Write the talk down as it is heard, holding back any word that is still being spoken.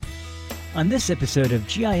On this episode of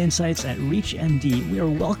GI Insights at ReachMD, we are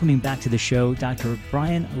welcoming back to the show Dr.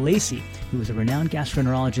 Brian Lacey, who is a renowned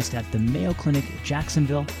gastroenterologist at the Mayo Clinic,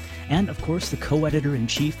 Jacksonville, and of course the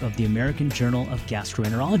co-editor-in-chief of the American Journal of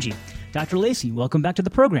Gastroenterology. Dr. Lacey, welcome back to the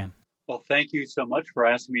program. Well, thank you so much for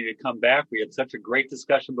asking me to come back. We had such a great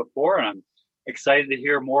discussion before, and I'm excited to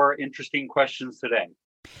hear more interesting questions today.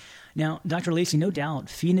 Now, Dr. Lacey, no doubt,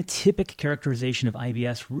 phenotypic characterization of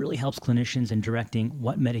IBS really helps clinicians in directing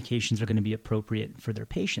what medications are going to be appropriate for their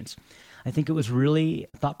patients. I think it was really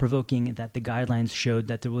thought-provoking that the guidelines showed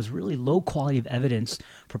that there was really low quality of evidence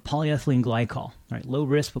for polyethylene glycol, right? Low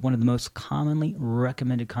risk, but one of the most commonly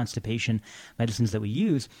recommended constipation medicines that we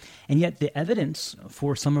use. And yet the evidence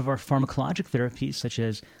for some of our pharmacologic therapies, such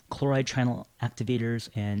as chloride channel activators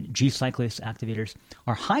and G-cyclase activators,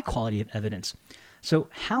 are high quality of evidence. So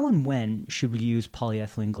how and when should we use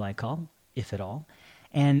polyethylene glycol, if at all?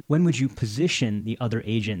 And when would you position the other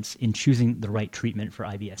agents in choosing the right treatment for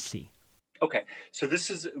IBS-C? Okay, so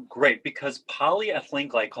this is great because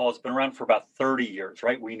polyethylene glycol has been around for about 30 years,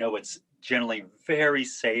 right? We know it's generally very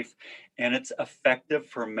safe and it's effective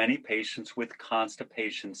for many patients with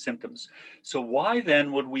constipation symptoms. So why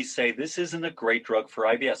then would we say this isn't a great drug for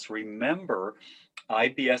IBS? Remember,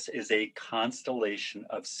 IBS is a constellation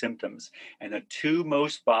of symptoms, and the two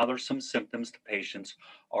most bothersome symptoms to patients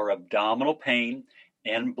are abdominal pain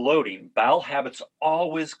and bloating. Bowel habits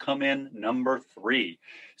always come in number 3.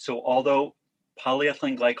 So although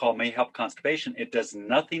polyethylene glycol may help constipation, it does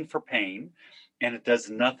nothing for pain and it does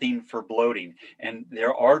nothing for bloating. And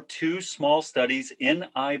there are 2 small studies in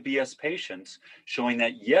IBS patients showing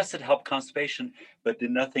that yes, it helped constipation, but did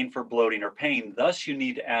nothing for bloating or pain. Thus, you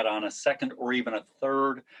need to add on a second or even a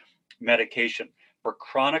third medication. For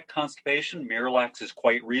chronic constipation, Miralax is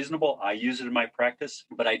quite reasonable. I use it in my practice,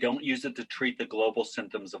 but I don't use it to treat the global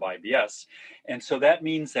symptoms of IBS. And so that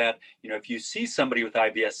means that, if you see somebody with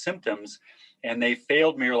IBS symptoms and they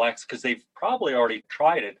failed Miralax because they've probably already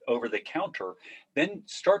tried it over the counter, then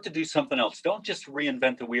start to do something else. Don't just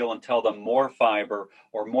reinvent the wheel and tell them more fiber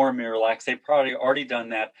or more Miralax. They've probably already done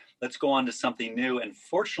that. Let's go on to something new. And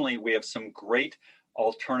fortunately, we have some great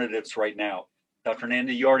alternatives right now. Dr.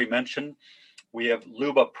 Nanda, you already mentioned we have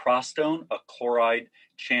lubiprostone, a chloride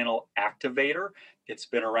channel activator. It's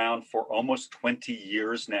been around for almost 20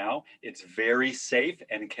 years now. It's very safe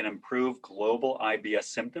and can improve global IBS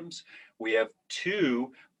symptoms. We have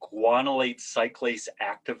 2 guanylate cyclase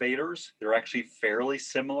activators. They're actually fairly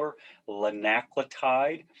similar.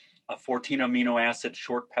 Linaclotide, a 14 amino acid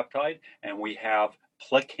short peptide, and we have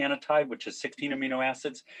plecanatide, which is 16 amino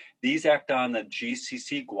acids. These act on the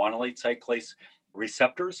GCC, guanylate cyclase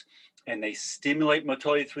receptors, and they stimulate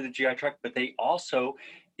motility through the GI tract, but they also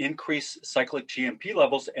increase cyclic GMP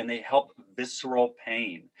levels and they help visceral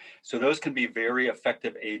pain. So those can be very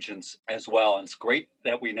effective agents as well. And it's great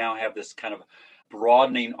that we now have this kind of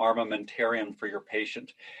broadening armamentarium for your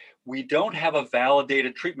patient. We don't have a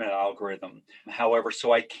validated treatment algorithm, however,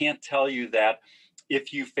 so I can't tell you that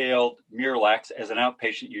if you failed Miralax as an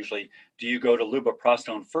outpatient, usually, do you go to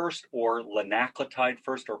lubiprostone first or linaclotide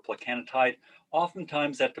first or plecanatide?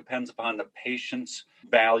 Oftentimes that depends upon the patient's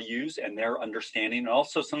values and their understanding. And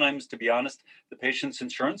also sometimes, to be honest, the patient's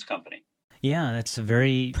insurance company. Yeah, that's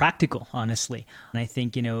very practical, honestly. And I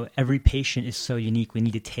think, every patient is so unique. We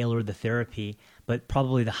need to tailor the therapy. But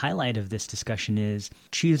probably the highlight of this discussion is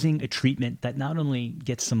choosing a treatment that not only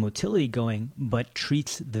gets some motility going, but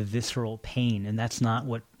treats the visceral pain. And that's not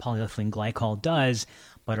what polyethylene glycol does,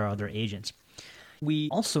 but our other agents. We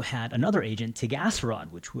also had another agent,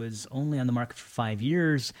 Tegaserod, which was only on the market for 5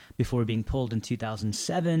 years before being pulled in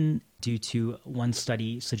 2007 due to one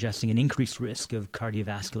study suggesting an increased risk of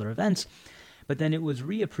cardiovascular events. But then it was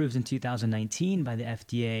reapproved in 2019 by the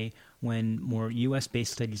FDA when more U.S.-based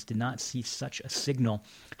studies did not see such a signal.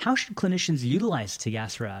 How should clinicians utilize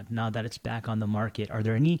Tegaserod now that it's back on the market? Are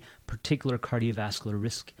there any particular cardiovascular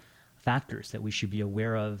risk factors that we should be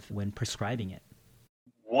aware of when prescribing it?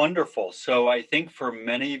 Wonderful. So I think for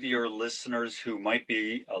many of your listeners who might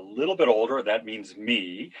be a little bit older, that means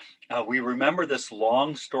me, we remember this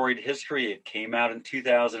long storied history. It came out in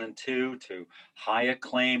 2002 to high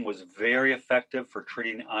acclaim, was very effective for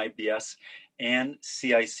treating IBS and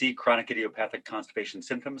CIC, chronic idiopathic constipation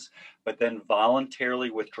symptoms, but then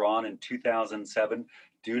voluntarily withdrawn in 2007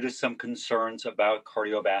 due to some concerns about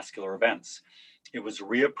cardiovascular events. It was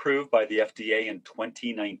reapproved by the FDA in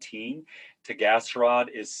 2019. Tegaserod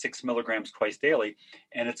is 6 milligrams twice daily,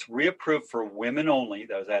 and it's reapproved for women only.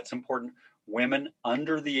 That's important. Women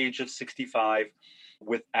under the age of 65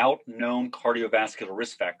 without known cardiovascular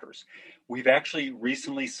risk factors. We've actually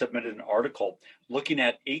recently submitted an article looking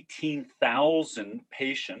at 18,000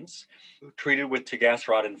 patients treated with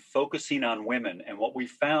tegaserod and focusing on women. And what we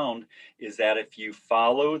found is that if you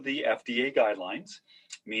follow the FDA guidelines,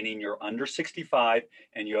 meaning you're under 65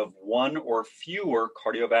 and you have one or fewer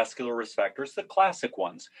cardiovascular risk factors, the classic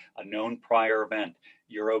ones, a known prior event,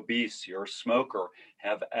 you're obese, you're a smoker,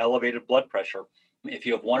 have elevated blood pressure. If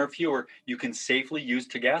you have one or fewer, you can safely use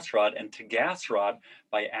tegaserod, and tegaserod,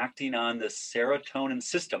 by acting on the serotonin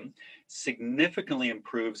system, significantly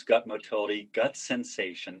improves gut motility, gut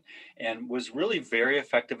sensation, and was really very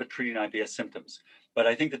effective at treating IBS symptoms. But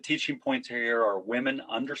I think the teaching points here are women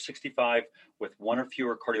under 65 with one or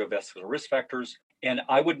fewer cardiovascular risk factors. And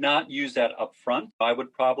I would not use that up front. I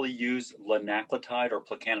would probably use linaclotide or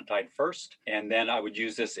plecanatide first, and then I would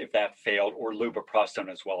use this if that failed, or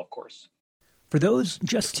lubiprostone as well, of course. For those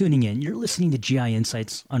just tuning in, you're listening to GI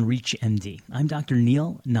Insights on ReachMD. I'm Dr.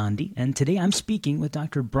 Neil Nandi, and today I'm speaking with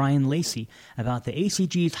Dr. Brian Lacey about the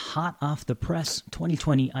ACG's hot off the press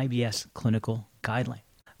 2020 IBS clinical guideline.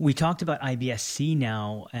 We talked about IBS-C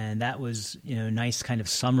now, and that was a nice kind of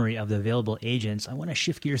summary of the available agents. I want to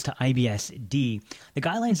shift gears to IBS-D. The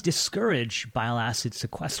guidelines discourage bile acid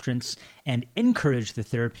sequestrants and encourage the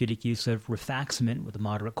therapeutic use of rifaximin with a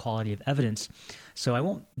moderate quality of evidence. So I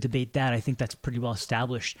won't debate that. I think that's pretty well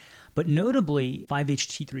established. But notably,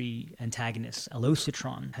 5-HT3 antagonist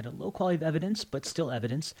elocitron had a low quality of evidence, but still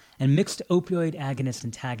evidence, and mixed opioid agonist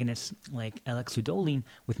antagonists like alexidolene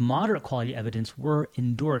with moderate quality evidence were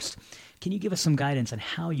endorsed. Can you give us some guidance on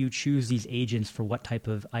how you choose these agents for what type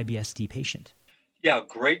of IBS-D patient? Yeah,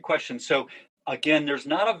 great question. So again, there's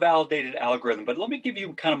not a validated algorithm, but let me give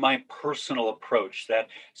you kind of my personal approach that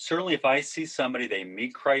certainly if I see somebody, they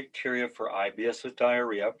meet criteria for IBS with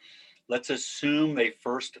diarrhea, let's assume they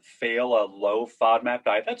first fail a low FODMAP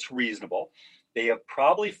diet. That's reasonable. They have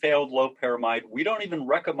probably failed loperamide. We don't even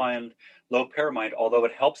recommend loperamide, although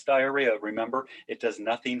it helps diarrhea. Remember, it does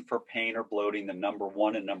nothing for pain or bloating, the number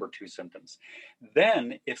 1 and number 2 symptoms.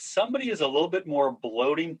 Then, if somebody is a little bit more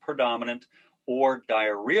bloating predominant or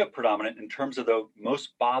diarrhea predominant in terms of the most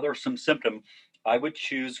bothersome symptom, I would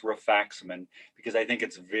choose rifaximin because I think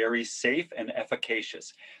it's very safe and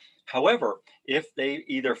efficacious. However, if they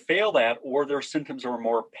either fail that or their symptoms are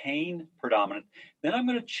more pain predominant, then I'm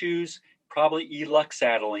going to choose probably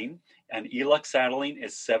eluxadioline. And eluxadioline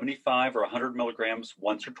is 75 or 100 milligrams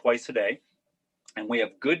once or twice a day. And we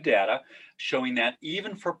have good data showing that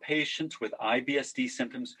even for patients with IBS-D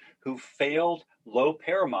symptoms who failed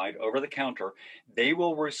loperamide over the counter, they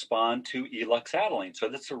will respond to eluxadioline. So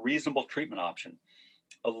that's a reasonable treatment option.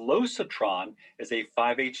 Elocitron is a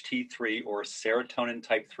 5-HT3 or serotonin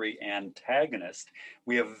type 3 antagonist.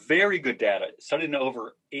 We have very good data, studied in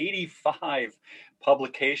over 85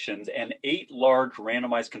 publications and 8 large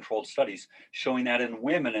randomized controlled studies showing that in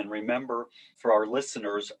women, and remember for our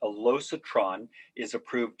listeners, elocitron is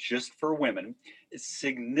approved just for women, is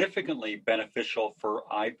significantly beneficial for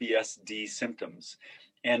IBS-D symptoms.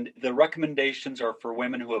 And the recommendations are for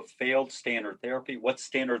women who have failed standard therapy. What's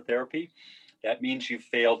standard therapy? That means you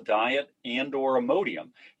failed diet and or Imodium.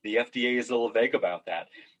 The FDA is a little vague about that.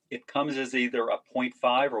 It comes as either a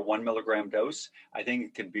 0.5 or 1 milligram dose. I think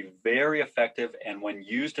it can be very effective, and when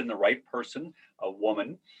used in the right person, a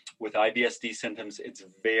woman with IBS-D symptoms, it's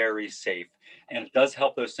very safe. And it does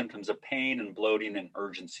help those symptoms of pain and bloating and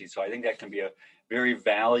urgency. So I think that can be a very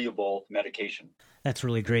valuable medication. That's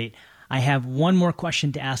really great. I have one more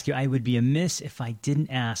question to ask you. I would be amiss if I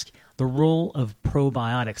didn't ask the role of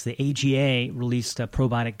probiotics. The AGA released a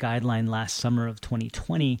probiotic guideline last summer of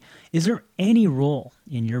 2020. Is there any role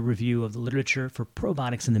in your review of the literature for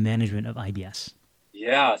probiotics in the management of IBS?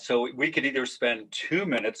 Yeah, so we could either spend 2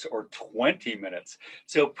 minutes or 20 minutes.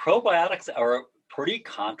 So probiotics are a pretty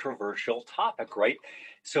controversial topic, right?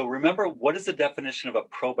 So remember, what is the definition of a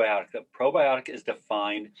probiotic? A probiotic is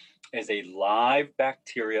defined as a live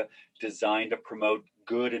bacteria designed to promote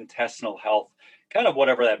good intestinal health, kind of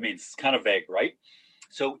whatever that means. It's kind of vague, right?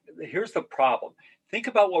 So here's the problem. Think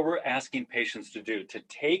about what we're asking patients to do, to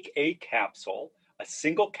take a capsule, a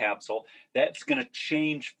single capsule, that's going to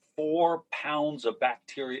change 4 pounds of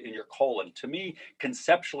bacteria in your colon. To me,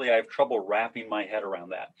 conceptually, I have trouble wrapping my head around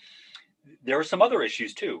that. There are some other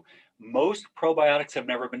issues too. Most probiotics have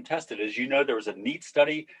never been tested. As you know, there was a neat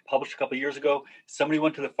study published a couple of years ago. Somebody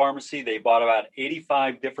went to the pharmacy, they bought about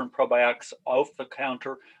 85 different probiotics off the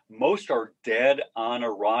counter. Most are dead on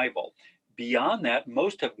arrival. Beyond that,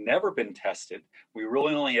 most have never been tested. We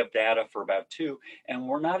really only have data for about 2, and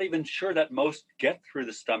we're not even sure that most get through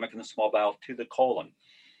the stomach and the small bowel to the colon.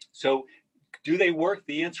 So Do they work?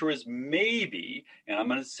 The answer is maybe. And I'm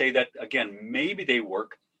going to say that again, maybe they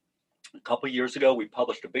work. A couple of years ago, we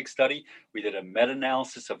published a big study. We did a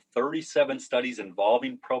meta-analysis of 37 studies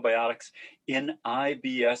involving probiotics in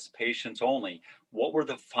IBS patients only. What were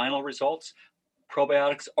the final results?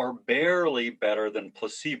 Probiotics are barely better than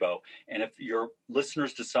placebo. And if your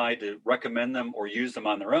listeners decide to recommend them or use them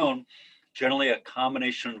on their own, generally a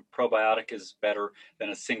combination of probiotic is better than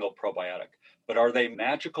a single probiotic. But are they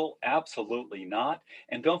magical? Absolutely not.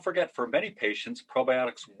 And don't forget, for many patients,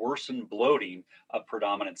 probiotics worsen bloating, a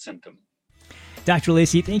predominant symptom. Dr.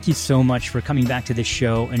 Lacey, thank you so much for coming back to this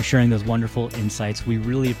show and sharing those wonderful insights. We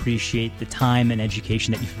really appreciate the time and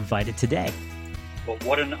education that you've provided today. Well,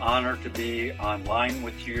 what an honor to be online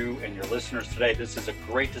with you and your listeners today. This is a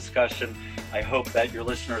great discussion. I hope that your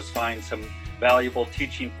listeners find some valuable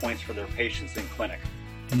teaching points for their patients in clinic.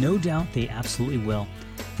 No doubt they absolutely will.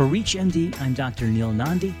 For ReachMD, I'm Dr. Neil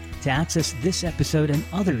Nandi. To access this episode and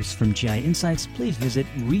others from GI Insights, please visit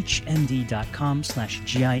reachmd.com/GI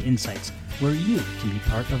Insights, where you can be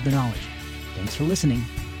part of the knowledge. Thanks for listening.